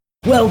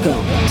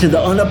Welcome to the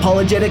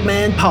Unapologetic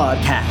Man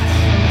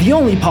Podcast, the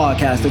only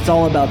podcast that's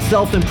all about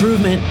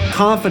self-improvement,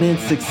 confidence,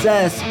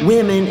 success,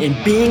 women,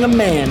 and being a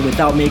man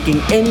without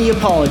making any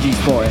apologies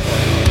for it.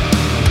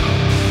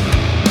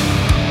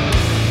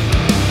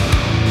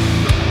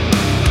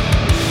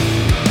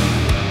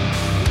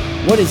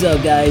 What is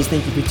up, guys?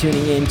 Thank you for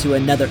tuning in to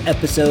another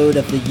episode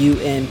of the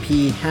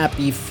UNP.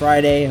 Happy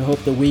Friday. I hope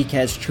the week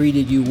has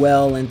treated you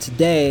well, and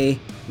today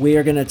we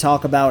are going to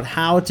talk about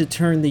how to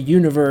turn the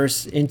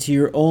universe into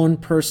your own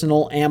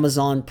personal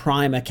Amazon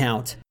Prime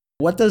account.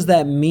 What does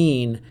that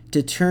mean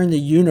to turn the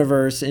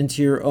universe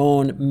into your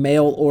own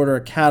mail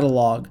order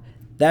catalog?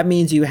 That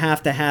means you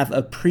have to have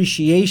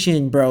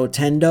appreciation, bro,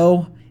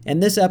 Tendo.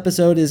 And this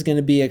episode is going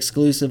to be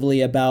exclusively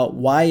about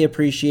why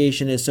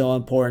appreciation is so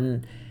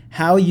important,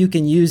 how you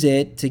can use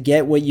it to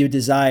get what you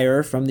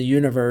desire from the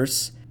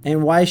universe,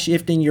 and why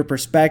shifting your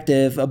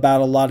perspective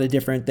about a lot of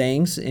different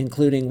things,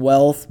 including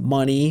wealth,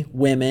 money,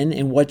 women,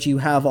 and what you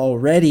have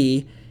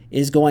already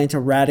is going to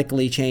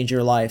radically change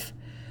your life.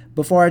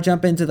 Before I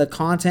jump into the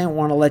content, I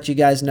want to let you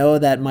guys know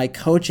that my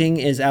coaching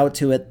is out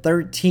to a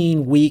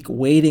 13-week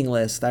waiting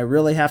list. I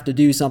really have to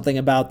do something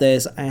about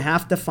this. I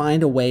have to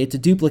find a way to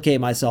duplicate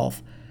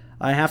myself.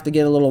 I have to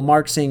get a little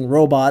Mark Sing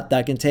robot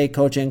that can take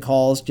coaching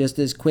calls just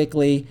as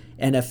quickly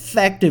and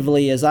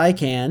effectively as I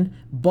can.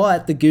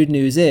 But the good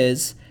news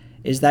is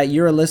that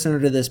you're a listener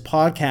to this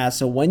podcast.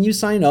 So when you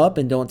sign up,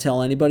 and don't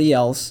tell anybody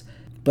else,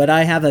 but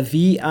I have a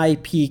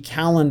VIP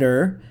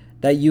calendar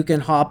that you can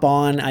hop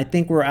on. I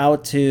think we're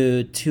out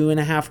to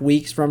 2.5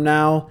 weeks from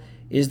now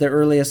is the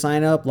earliest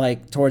sign up,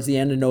 like towards the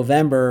end of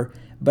November.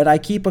 But I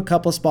keep a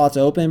couple spots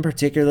open,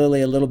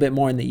 particularly a little bit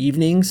more in the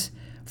evenings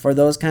for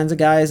those kinds of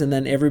guys. And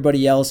then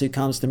everybody else who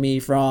comes to me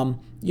from,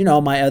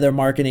 my other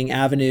marketing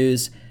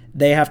avenues,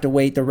 they have to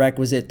wait the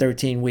requisite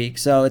 13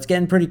 weeks. So it's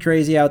getting pretty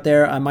crazy out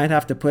there. I might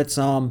have to put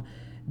some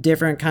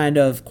different kind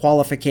of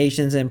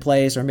qualifications in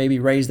place or maybe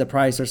raise the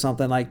price or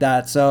something like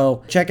that.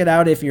 So check it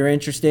out if you're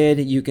interested.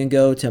 You can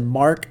go to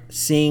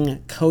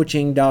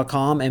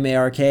marksingcoaching.com,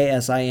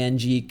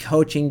 MARKSING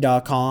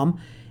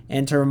coaching.com.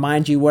 And to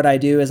remind you what I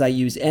do is I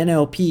use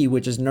NLP,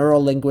 which is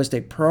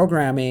neuro-linguistic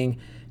programming,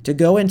 to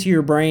go into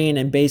your brain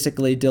and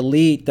basically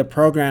delete the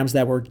programs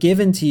that were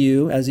given to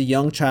you as a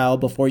young child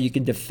before you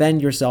can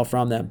defend yourself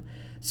from them.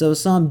 So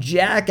some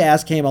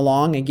jackass came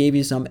along and gave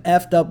you some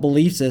effed up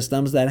belief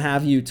systems that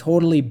have you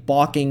totally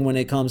balking when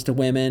it comes to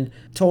women,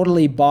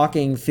 totally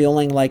balking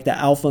feeling like the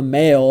alpha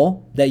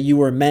male that you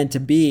were meant to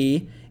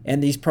be.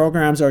 And these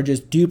programs are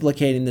just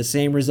duplicating the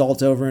same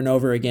results over and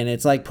over again.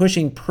 It's like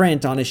pushing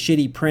print on a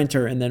shitty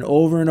printer, and then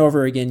over and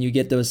over again, you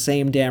get those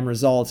same damn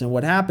results. And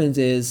what happens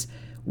is,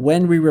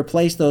 when we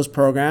replace those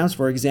programs,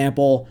 for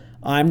example,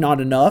 I'm not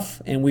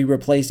enough, and we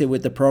replace it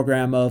with the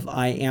program of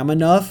I am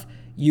enough,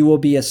 you will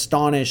be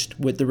astonished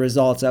with the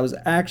results. I was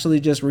actually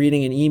just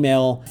reading an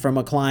email from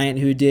a client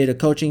who did a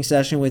coaching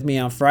session with me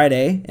on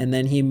Friday, and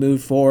then he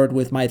moved forward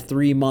with my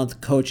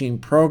 3-month coaching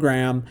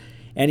program.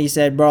 And he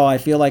said, bro, I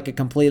feel like a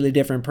completely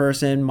different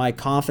person. My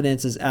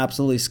confidence is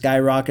absolutely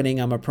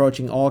skyrocketing. I'm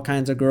approaching all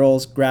kinds of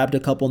girls, grabbed a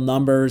couple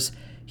numbers.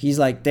 He's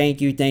like,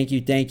 thank you.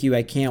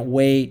 I can't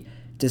wait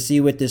to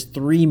see what this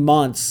 3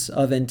 months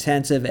of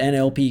intensive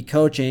NLP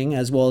coaching,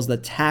 as well as the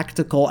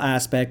tactical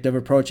aspect of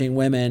approaching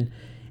women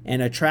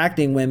and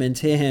attracting women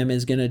to him,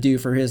 is going to do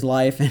for his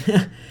life.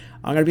 I'm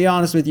going to be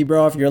honest with you,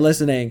 bro. If you're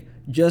listening,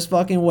 just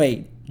fucking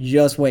wait.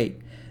 Just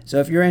wait. So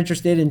if you're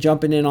interested in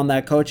jumping in on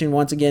that coaching,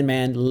 once again,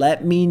 man,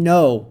 let me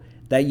know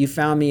that you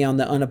found me on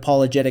the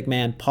Unapologetic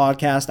Man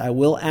podcast. I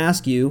will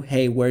ask you,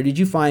 hey, where did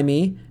you find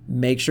me?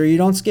 Make sure you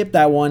don't skip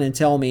that one and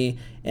tell me,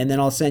 and then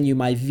I'll send you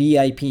my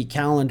VIP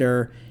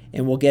calendar,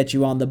 and we'll get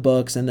you on the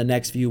books in the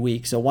next few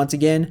weeks. So once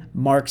again,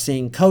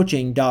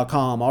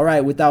 marksingcoaching.com. All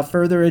right, without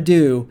further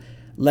ado,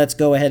 let's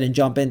go ahead and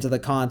jump into the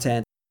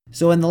content.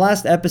 So in the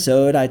last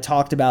episode, I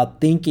talked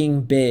about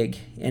thinking big.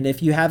 And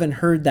if you haven't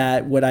heard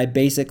that, what I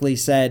basically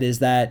said is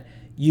that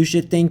you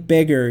should think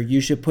bigger.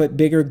 You should put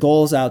bigger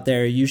goals out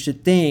there. You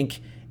should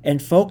think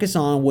and focus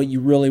on what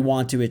you really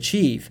want to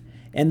achieve.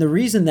 And the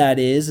reason that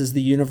is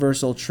the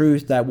universal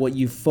truth that what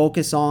you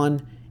focus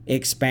on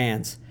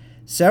expands.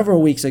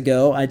 Several weeks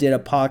ago, I did a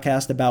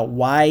podcast about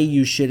why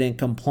you shouldn't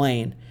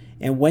complain.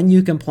 And when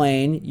you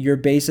complain, you're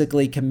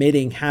basically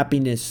committing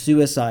happiness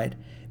suicide,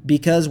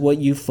 because what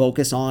you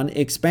focus on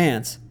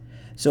expands.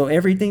 So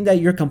everything that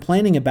you're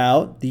complaining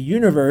about, the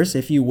universe,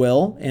 if you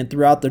will, and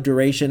throughout the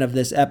duration of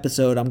this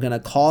episode, I'm going to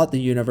call it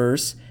the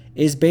universe,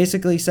 is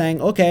basically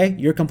saying, okay,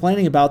 you're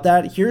complaining about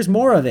that. Here's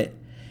more of it.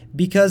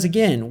 Because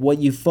again, what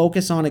you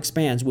focus on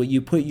expands. What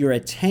you put your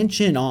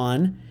attention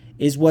on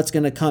is what's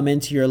going to come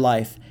into your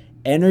life.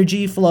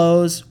 Energy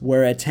flows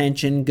where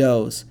attention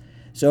goes.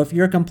 So if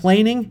you're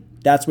complaining,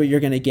 that's what you're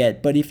going to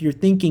get. But if you're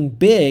thinking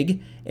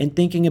big and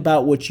thinking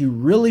about what you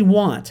really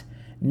want,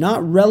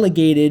 not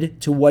relegated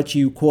to what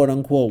you quote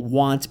unquote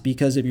want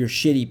because of your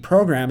shitty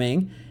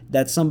programming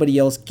that somebody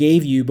else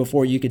gave you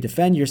before you could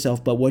defend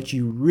yourself, but what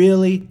you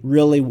really,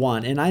 really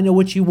want. And I know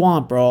what you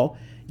want, bro.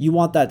 You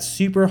want that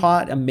super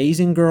hot,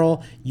 amazing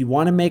girl. You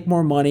want to make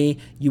more money.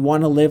 You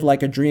want to live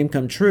like a dream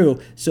come true.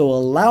 So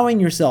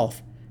allowing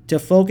yourself to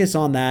focus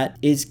on that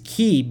is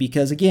key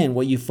because, again,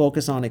 what you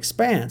focus on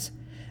expands.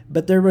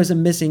 But there was a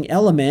missing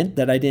element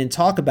that I didn't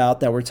talk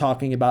about that we're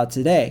talking about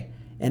today,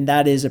 and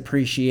that is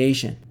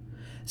appreciation.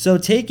 So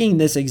taking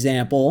this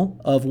example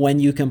of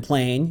when you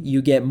complain,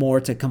 you get more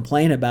to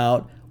complain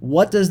about,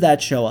 what does that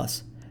show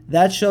us?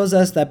 That shows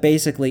us that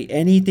basically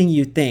anything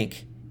you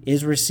think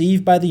is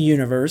received by the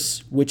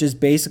universe, which is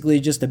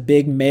basically just a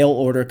big mail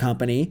order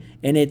company,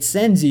 and it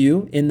sends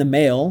you in the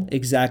mail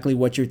exactly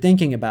what you're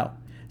thinking about.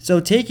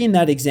 So taking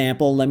that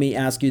example, let me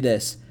ask you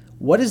this.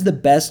 What is the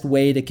best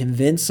way to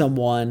convince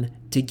someone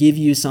to give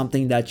you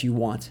something that you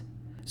want?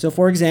 So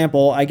for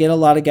example, I get a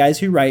lot of guys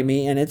who write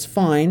me, and it's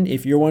fine.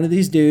 If you're one of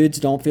these dudes,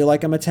 don't feel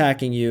like I'm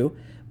attacking you.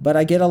 But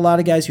I get a lot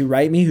of guys who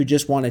write me who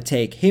just want to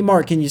take, hey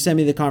Mark, can you send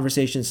me the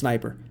Conversation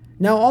Sniper?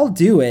 Now I'll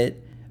do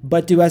it,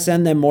 but do I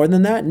send them more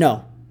than that?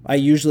 No, I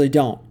usually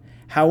don't.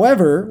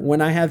 However, when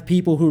I have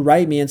people who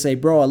write me and say,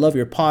 bro, I love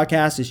your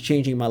podcast, it's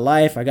changing my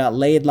life. I got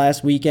laid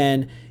last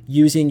weekend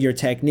using your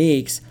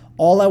techniques.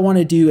 All I want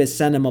to do is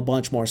send them a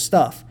bunch more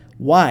stuff.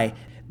 Why?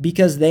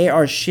 Because they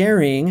are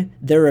sharing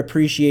their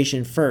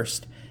appreciation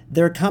first.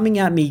 They're coming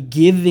at me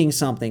giving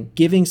something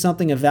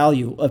of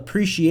value,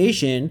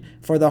 appreciation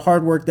for the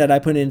hard work that I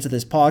put into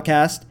this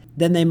podcast.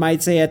 Then they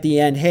might say at the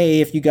end,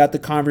 hey, if you got the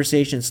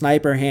Conversation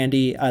Sniper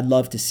handy, I'd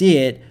love to see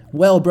it.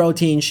 Well,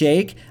 Protein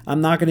Shake,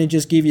 I'm not going to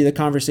just give you the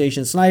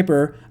Conversation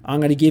Sniper. I'm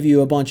going to give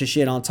you a bunch of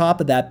shit on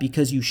top of that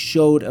because you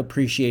showed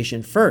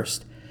appreciation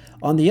first.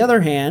 On the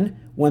other hand,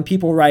 when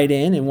people write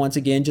in and once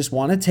again just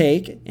want to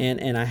take,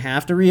 and I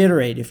have to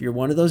reiterate, if you're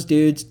one of those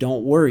dudes,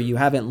 don't worry, you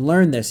haven't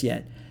learned this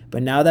yet.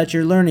 But now that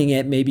you're learning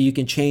it, maybe you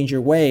can change your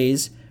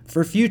ways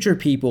for future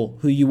people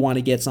who you want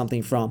to get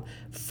something from.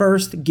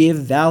 First, give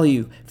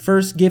value.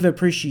 First, give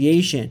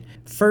appreciation.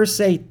 First,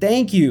 say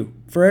thank you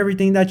for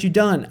everything that you've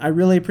done. I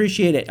really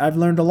appreciate it. I've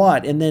learned a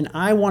lot. And then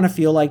I want to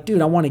feel like,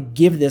 dude, I want to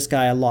give this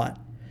guy a lot.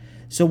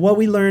 So what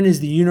we learn is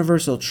the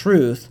universal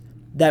truth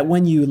that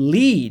when you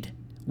lead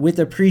with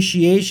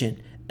appreciation,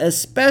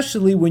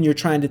 especially when you're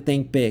trying to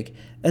think big,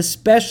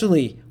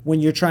 especially when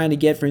you're trying to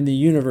get from the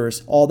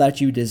universe all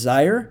that you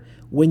desire,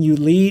 when you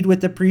lead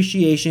with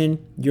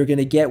appreciation, you're going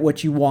to get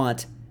what you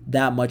want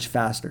that much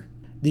faster.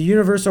 The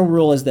universal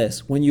rule is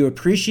this. When you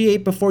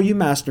appreciate before you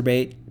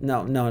masturbate,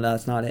 no,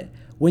 that's not it.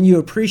 When you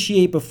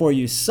appreciate before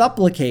you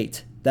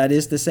supplicate, that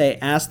is to say,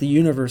 ask the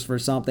universe for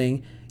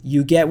something,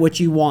 you get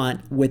what you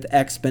want with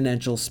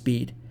exponential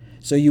speed.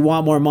 So you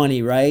want more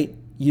money, right?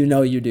 You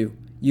know you do.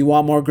 You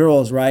want more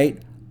girls,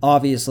 right?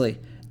 Obviously.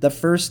 The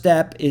first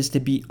step is to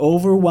be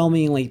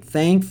overwhelmingly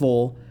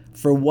thankful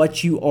for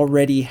what you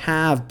already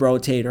have, bro,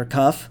 tater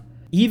cuff.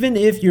 Even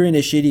if you're in a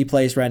shitty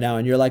place right now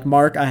and you're like,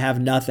 Mark, I have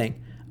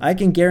nothing, I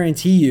can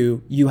guarantee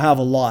you have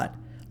a lot.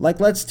 Like,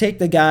 let's take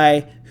the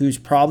guy who's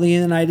probably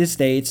in the United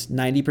States,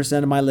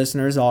 90% of my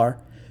listeners are,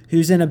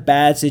 who's in a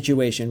bad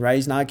situation, right?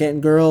 He's not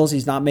getting girls,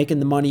 he's not making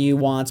the money he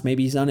wants,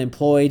 maybe he's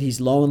unemployed,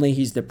 he's lonely,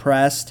 he's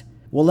depressed.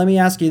 Well, let me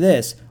ask you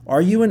this.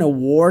 Are you in a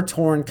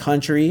war-torn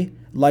country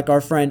like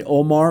our friend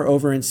Omar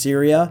over in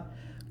Syria?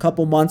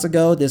 Couple months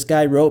ago, this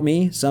guy wrote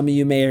me, some of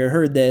you may have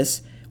heard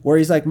this, where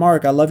he's like,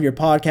 Mark, I love your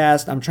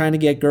podcast. I'm trying to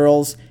get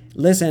girls.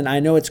 Listen, I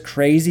know it's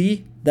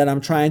crazy that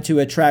I'm trying to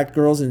attract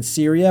girls in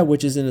Syria,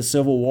 which is in a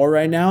civil war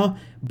right now,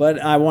 but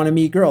I want to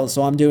meet girls,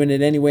 so I'm doing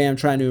it anyway. I'm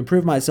trying to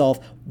improve myself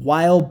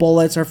while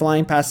bullets are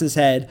flying past his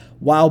head,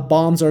 while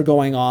bombs are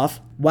going off,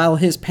 while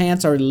his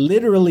pants are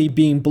literally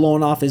being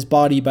blown off his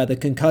body by the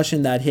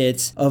concussion that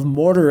hits of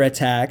mortar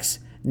attacks,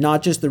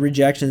 not just the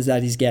rejections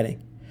that he's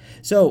getting.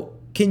 So,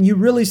 can you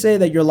really say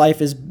that your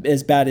life is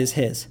as bad as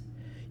his?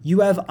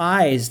 You have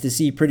eyes to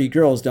see pretty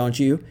girls, don't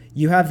you?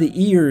 You have the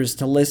ears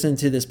to listen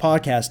to this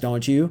podcast,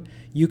 don't you?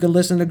 You can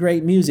listen to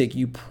great music.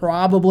 You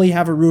probably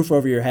have a roof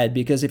over your head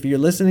because if you're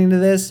listening to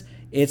this,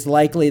 it's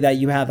likely that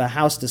you have a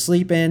house to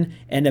sleep in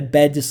and a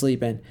bed to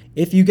sleep in.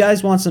 If you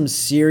guys want some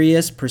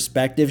serious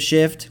perspective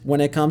shift when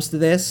it comes to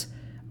this,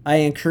 I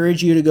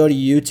encourage you to go to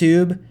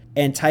YouTube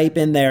and type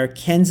in there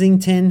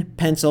Kensington,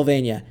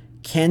 Pennsylvania.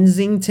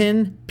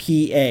 Kensington,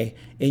 PA,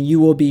 and you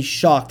will be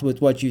shocked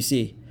with what you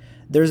see.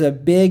 There's a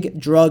big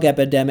drug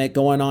epidemic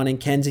going on in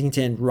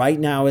Kensington right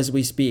now as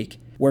we speak,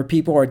 where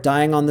people are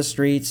dying on the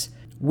streets.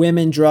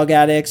 Women drug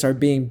addicts are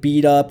being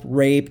beat up,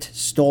 raped,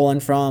 stolen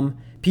from.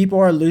 People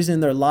are losing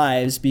their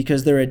lives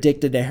because they're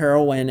addicted to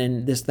heroin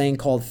and this thing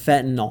called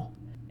fentanyl.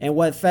 And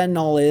what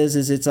fentanyl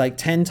is it's like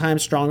 10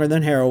 times stronger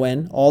than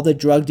heroin. All the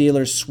drug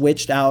dealers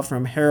switched out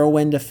from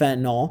heroin to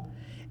fentanyl.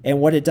 And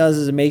what it does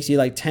is it makes you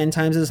like 10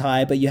 times as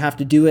high, but you have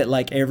to do it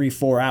like every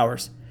 4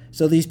 hours.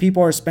 So these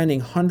people are spending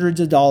hundreds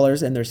of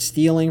dollars and they're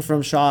stealing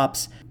from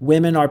shops.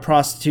 Women are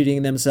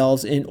prostituting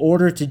themselves in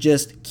order to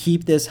just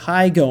keep this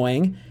high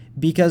going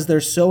because they're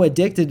so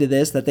addicted to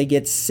this that they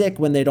get sick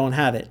when they don't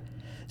have it.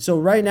 So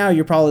right now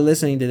you're probably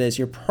listening to this.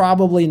 You're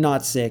probably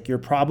not sick. You're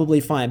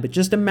probably fine. But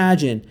just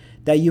imagine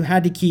that you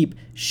had to keep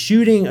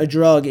shooting a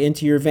drug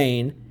into your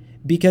vein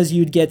because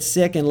you'd get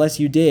sick unless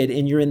you did,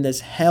 and you're in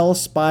this hell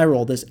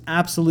spiral, this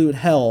absolute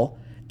hell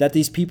that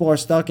these people are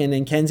stuck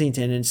in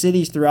Kensington and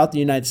cities throughout the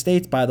United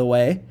States, by the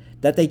way,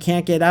 that they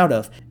can't get out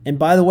of. And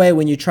by the way,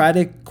 when you try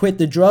to quit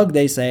the drug,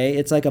 they say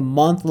it's like a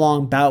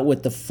month-long bout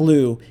with the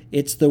flu.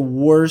 It's the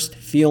worst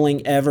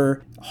feeling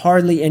ever.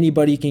 Hardly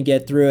anybody can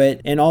get through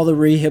it, and all the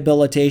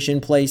rehabilitation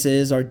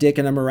places are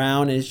dicking them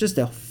around, and it's just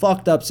a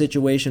fucked up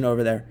situation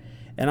over there.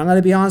 And I'm going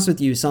to be honest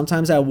with you,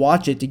 sometimes I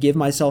watch it to give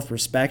myself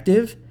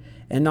perspective,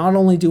 and not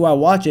only do I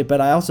watch it,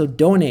 but I also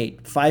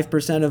donate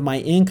 5% of my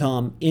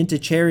income into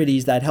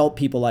charities that help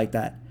people like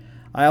that.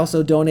 I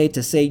also donate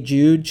to St.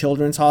 Jude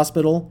Children's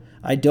Hospital.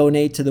 I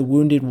donate to the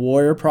Wounded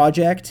Warrior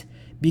Project,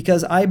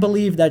 because I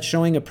believe that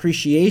showing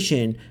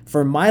appreciation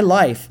for my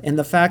life and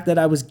the fact that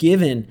I was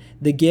given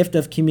the gift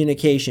of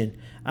communication.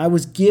 I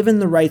was given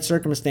the right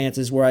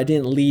circumstances where I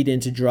didn't lead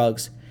into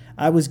drugs.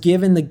 I was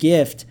given the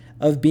gift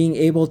of being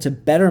able to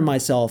better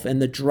myself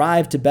and the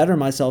drive to better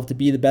myself to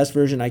be the best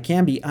version I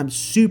can be. I'm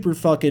super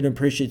fucking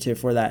appreciative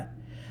for that.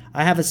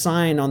 I have a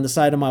sign on the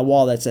side of my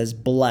wall that says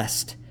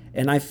blessed,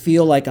 and I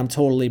feel like I'm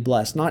totally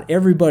blessed. Not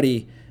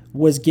everybody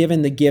was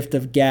given the gift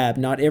of gab.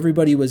 Not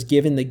everybody was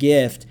given the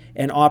gift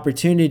and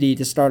opportunity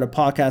to start a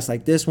podcast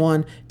like this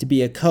one, to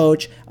be a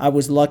coach. I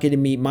was lucky to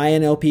meet my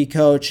NLP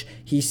coach.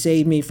 He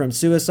saved me from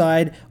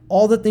suicide.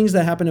 All the things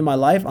that happened in my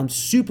life, I'm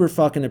super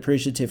fucking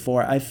appreciative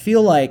for. I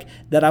feel like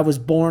that I was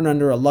born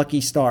under a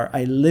lucky star.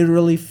 I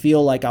literally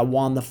feel like I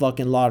won the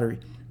fucking lottery.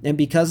 And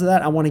because of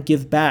that, I want to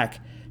give back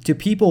to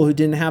people who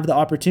didn't have the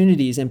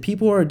opportunities. And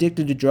people who are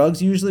addicted to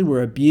drugs usually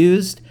were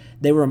abused.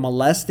 They were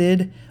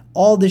molested.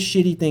 All the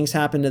shitty things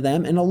happened to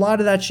them, and a lot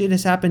of that shit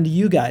has happened to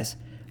you guys.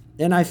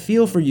 And I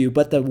feel for you,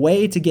 but the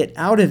way to get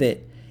out of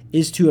it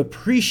is to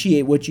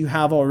appreciate what you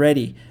have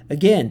already.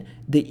 Again,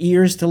 the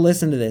ears to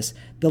listen to this,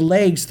 the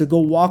legs to go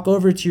walk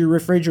over to your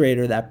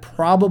refrigerator that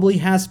probably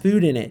has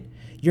food in it.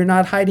 You're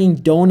not hiding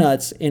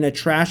donuts in a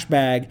trash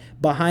bag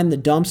behind the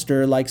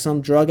dumpster like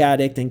some drug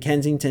addict in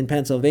Kensington,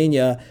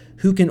 Pennsylvania,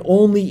 who can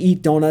only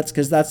eat donuts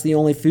because that's the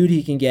only food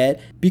he can get,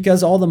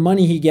 because all the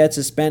money he gets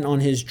is spent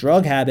on his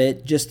drug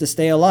habit just to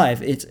stay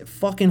alive. It's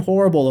fucking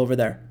horrible over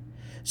there.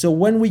 So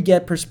when we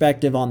get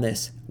perspective on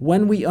this,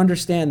 when we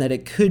understand that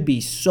it could be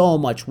so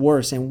much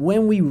worse, and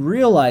when we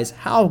realize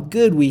how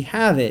good we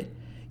have it,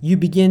 you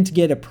begin to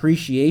get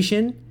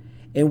appreciation.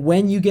 And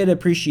when you get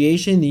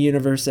appreciation, the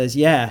universe says,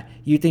 yeah,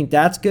 you think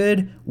that's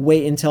good?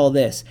 Wait until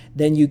this.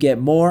 Then you get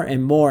more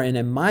and more. And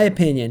in my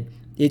opinion,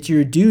 it's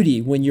your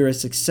duty when you're a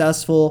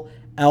successful,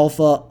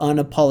 alpha,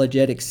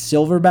 unapologetic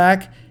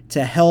silverback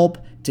to help,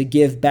 to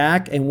give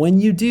back. And when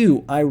you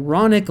do,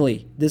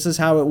 ironically, this is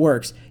how it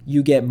works.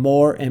 You get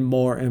more and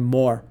more and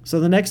more.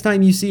 So the next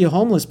time you see a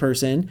homeless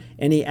person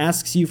and he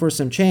asks you for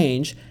some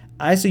change,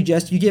 I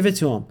suggest you give it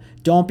to him.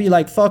 Don't be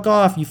like, fuck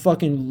off, you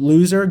fucking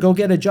loser, go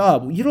get a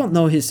job. You don't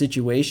know his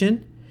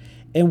situation.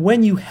 And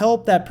when you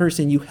help that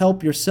person, you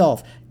help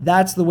yourself.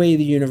 That's the way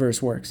the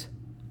universe works.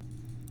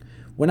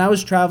 When I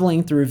was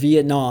traveling through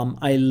Vietnam,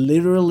 I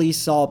literally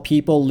saw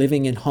people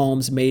living in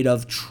homes made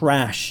of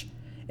trash.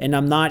 And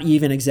I'm not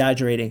even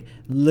exaggerating.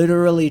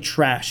 Literally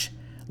trash.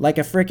 Like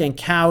a freaking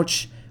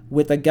couch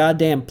with a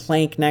goddamn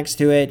plank next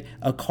to it,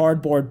 a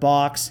cardboard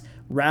box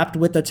wrapped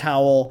with a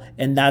towel,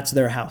 and that's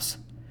their house.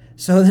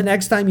 So the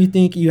next time you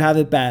think you have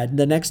it bad,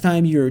 the next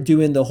time you're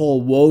doing the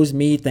whole woe's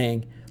me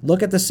thing,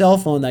 look at the cell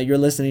phone that you're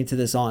listening to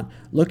this on.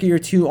 Look at your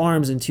 2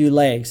 arms and 2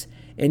 legs.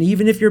 And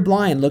even if you're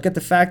blind, look at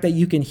the fact that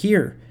you can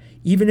hear.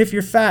 Even if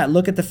you're fat,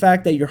 look at the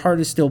fact that your heart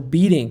is still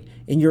beating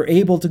and you're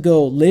able to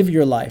go live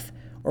your life.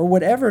 Or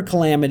whatever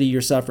calamity you're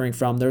suffering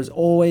from, there's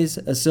always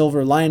a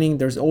silver lining.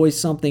 There's always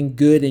something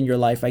good in your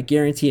life. I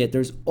guarantee it.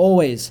 There's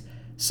always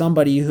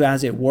somebody who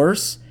has it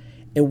worse.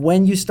 And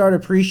when you start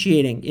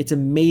appreciating, it's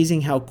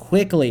amazing how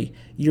quickly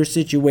your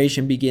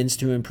situation begins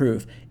to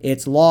improve.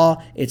 It's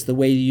law, it's the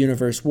way the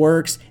universe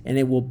works, and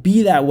it will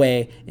be that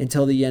way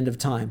until the end of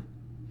time.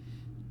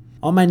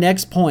 On my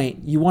next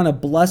point, you want to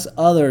bless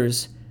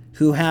others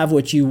who have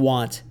what you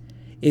want.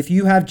 If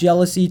you have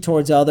jealousy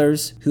towards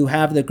others who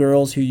have the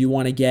girls who you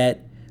want to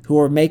get, who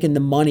are making the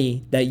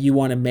money that you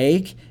want to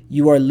make,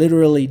 you are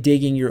literally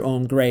digging your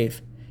own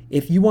grave.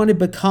 If you want to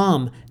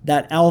become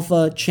that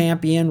alpha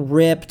champion,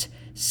 ripped,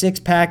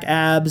 6-pack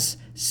abs,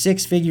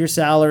 6-figure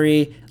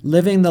salary,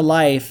 living the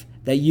life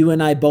that you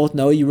and I both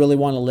know you really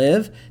want to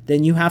live,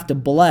 then you have to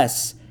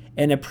bless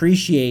and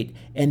appreciate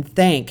and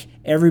thank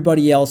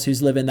everybody else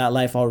who's living that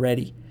life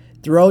already.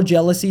 Throw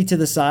jealousy to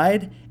the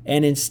side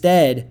and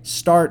instead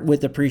start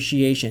with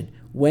appreciation.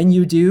 When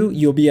you do,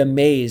 you'll be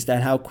amazed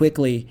at how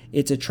quickly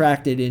it's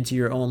attracted into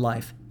your own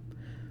life.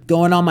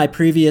 Going on my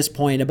previous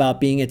point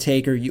about being a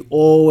taker, you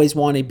always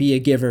want to be a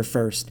giver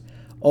first.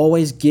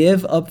 Always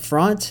give up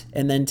front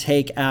and then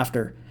take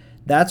after.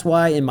 That's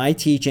why in my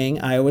teaching,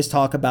 I always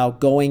talk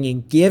about going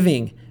and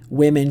giving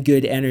women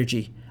good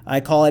energy. I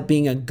call it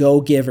being a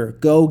go-giver.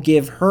 Go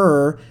give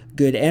her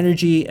good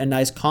energy, a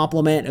nice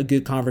compliment, a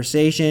good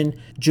conversation,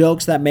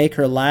 jokes that make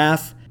her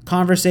laugh,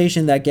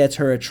 conversation that gets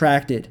her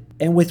attracted.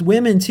 And with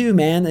women too,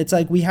 man, it's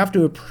like we have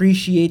to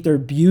appreciate their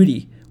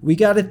beauty. We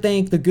got to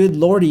thank the good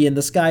Lordy in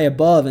the sky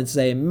above and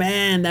say,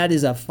 man, that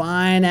is a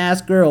fine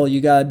ass girl.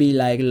 You got to be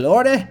like,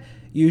 Lordy,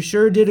 you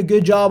sure did a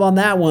good job on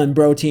that one,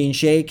 Protein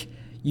Shake.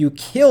 You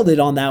killed it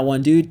on that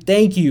one, dude.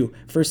 Thank you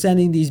for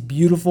sending these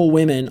beautiful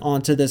women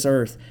onto this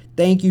earth.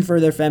 Thank you for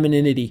their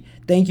femininity.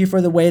 Thank you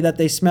for the way that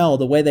they smell,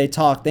 the way they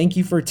talk. Thank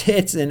you for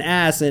tits and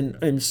ass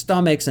and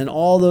stomachs and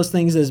all those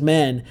things as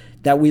men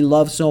that we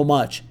love so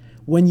much.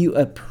 When you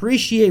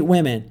appreciate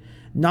women,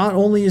 not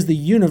only is the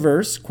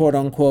universe, quote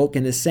unquote,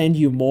 going to send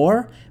you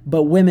more,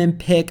 but women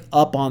pick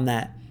up on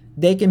that.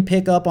 They can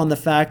pick up on the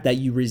fact that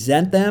you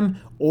resent them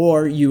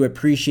or you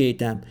appreciate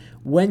them.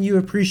 When you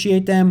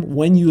appreciate them,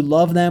 when you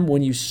love them,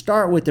 when you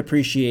start with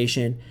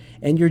appreciation,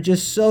 and you're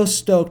just so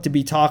stoked to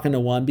be talking to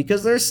one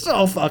because they're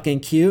so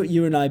fucking cute,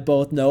 you and I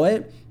both know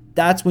it,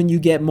 that's when you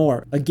get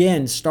more.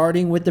 Again,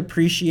 starting with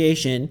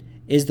appreciation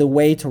is the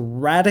way to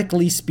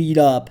radically speed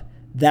up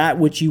that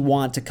which you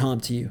want to come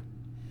to you.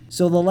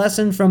 So the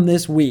lesson from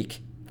this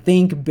week,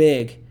 think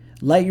big.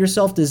 Let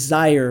yourself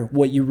desire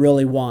what you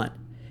really want.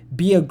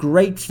 Be a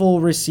grateful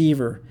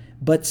receiver,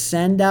 but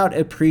send out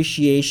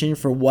appreciation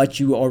for what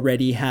you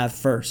already have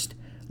first.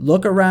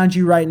 Look around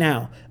you right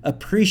now.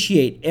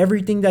 Appreciate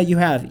everything that you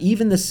have,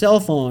 even the cell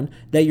phone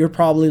that you're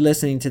probably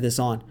listening to this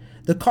on.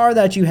 The car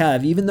that you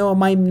have, even though it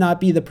might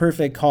not be the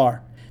perfect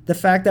car. The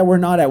fact that we're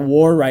not at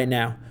war right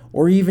now.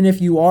 Or even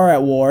if you are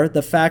at war,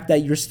 the fact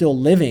that you're still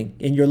living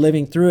and you're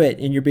living through it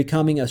and you're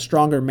becoming a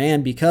stronger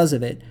man because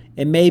of it.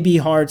 It may be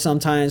hard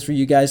sometimes for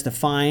you guys to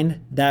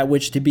find that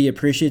which to be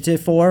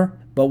appreciative for.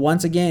 But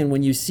once again,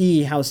 when you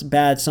see how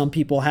bad some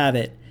people have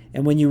it,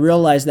 and when you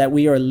realize that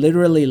we are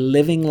literally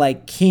living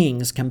like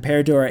kings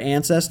compared to our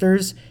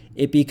ancestors,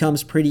 it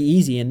becomes pretty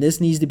easy. And this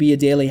needs to be a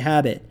daily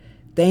habit.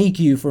 Thank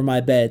you for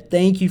my bed.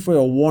 Thank you for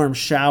a warm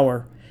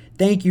shower.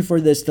 Thank you for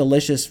this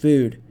delicious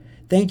food.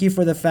 Thank you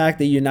for the fact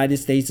that the United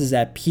States is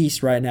at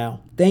peace right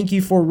now. Thank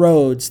you for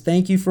roads.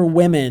 Thank you for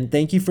women.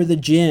 Thank you for the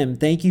gym.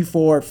 Thank you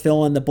for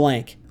fill in the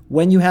blank.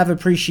 When you have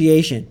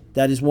appreciation,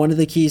 that is one of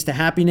the keys to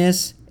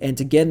happiness and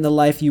to getting the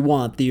life you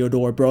want,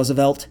 Theodore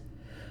Roosevelt.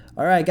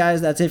 All right,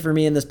 guys, that's it for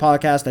me in this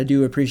podcast. I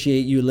do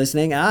appreciate you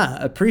listening.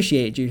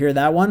 Appreciate. You hear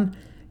that one?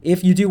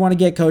 If you do want to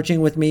get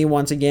coaching with me,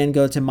 once again,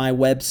 go to my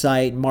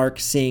website,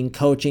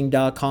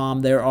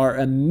 marksinghcoaching.com. There are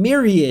a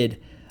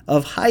myriad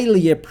of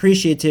highly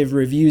appreciative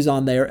reviews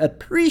on there,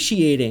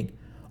 appreciating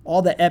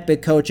all the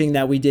epic coaching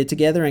that we did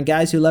together. And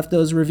guys who left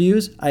those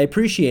reviews, I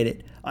appreciate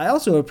it. I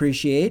also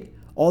appreciate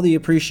all the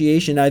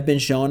appreciation I've been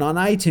shown on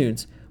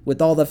iTunes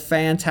with all the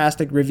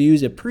fantastic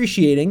reviews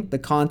appreciating the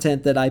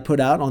content that I put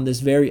out on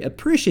this very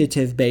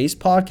appreciative-based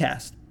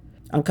podcast.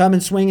 I'm coming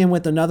swinging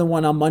with another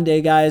one on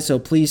Monday, guys, so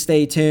please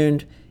stay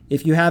tuned.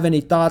 If you have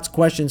any thoughts,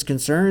 questions,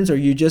 concerns, or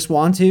you just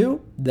want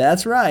to,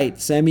 that's right,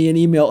 send me an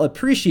email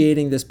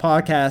appreciating this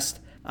podcast.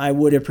 I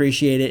would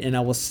appreciate it, and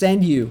I will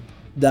send you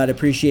that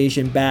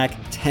appreciation back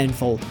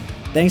tenfold.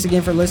 Thanks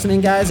again for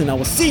listening, guys, and I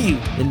will see you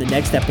in the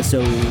next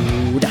episode.